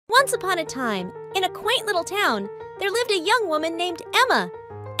Once upon a time, in a quaint little town, there lived a young woman named Emma.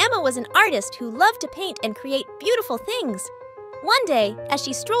 Emma was an artist who loved to paint and create beautiful things. One day, as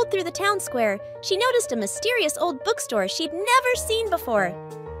she strolled through the town square, she noticed a mysterious old bookstore she'd never seen before.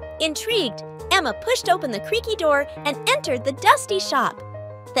 Intrigued, Emma pushed open the creaky door and entered the dusty shop.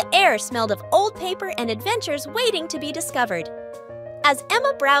 The air smelled of old paper and adventures waiting to be discovered. As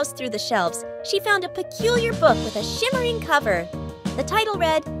Emma browsed through the shelves, she found a peculiar book with a shimmering cover. The title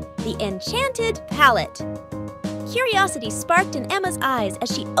read, "The Enchanted Palette." Curiosity sparked in Emma's eyes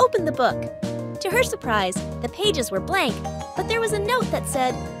as she opened the book. To her surprise, the pages were blank, but there was a note that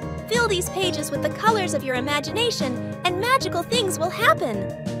said, "Fill these pages with the colors of your imagination and magical things will happen."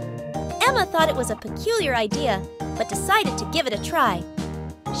 Emma thought it was a peculiar idea, but decided to give it a try.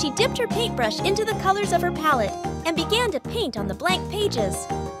 She dipped her paintbrush into the colors of her palette and began to paint on the blank pages.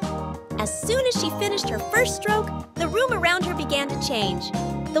 As soon as she finished her first stroke, the room around her began to change.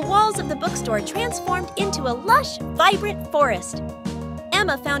 The walls of the bookstore transformed into a lush, vibrant forest.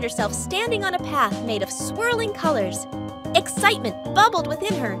 Emma found herself standing on a path made of swirling colors. Excitement bubbled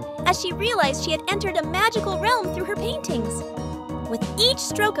within her as she realized she had entered a magical realm through her paintings. With each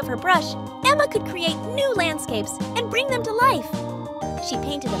stroke of her brush, Emma could create new landscapes and bring them to life. She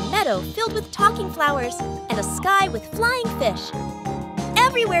painted a meadow filled with talking flowers and a sky with flying fish.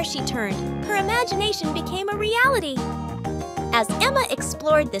 Everywhere she turned, her imagination became a reality. As Emma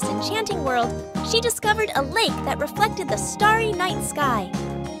explored this enchanting world, she discovered a lake that reflected the starry night sky.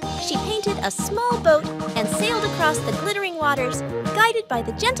 She painted a small boat and sailed across the glittering waters, guided by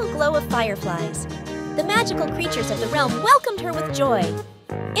the gentle glow of fireflies. The magical creatures of the realm welcomed her with joy.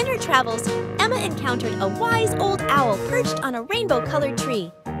 In her travels, Emma encountered a wise old owl perched on a rainbow-colored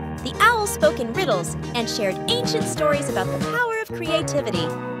tree. The owl spoke in riddles and shared ancient stories about the power of creativity.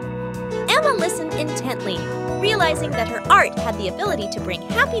 Emma listened intently, realizing that her art had the ability to bring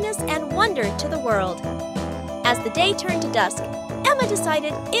happiness and wonder to the world. As the day turned to dusk, Emma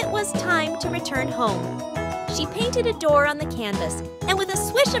decided it was time to return home. She painted a door on the canvas, and with a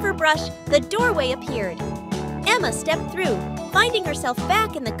swish of her brush, the doorway appeared. Emma stepped through, finding herself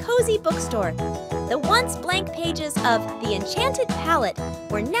back in the cozy bookstore. The once blank pages of The Enchanted Palette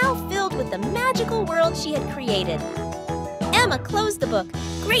were now filled with the magical world she had created. Emma closed the book,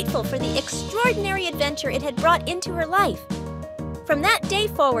 grateful for the extraordinary adventure it had brought into her life. From that day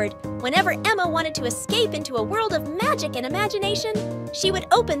forward, whenever Emma wanted to escape into a world of magic and imagination, she would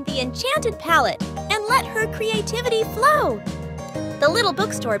open the Enchanted Palette and let her creativity flow. The little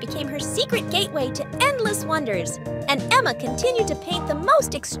bookstore became her secret gateway to endless wonders, and Emma continued to paint the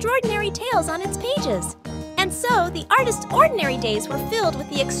most extraordinary tales on its pages. And so, the artist's ordinary days were filled with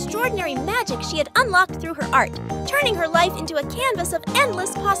the extraordinary magic she had unlocked through her art, turning her life into a canvas of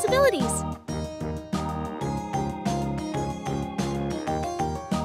endless possibilities.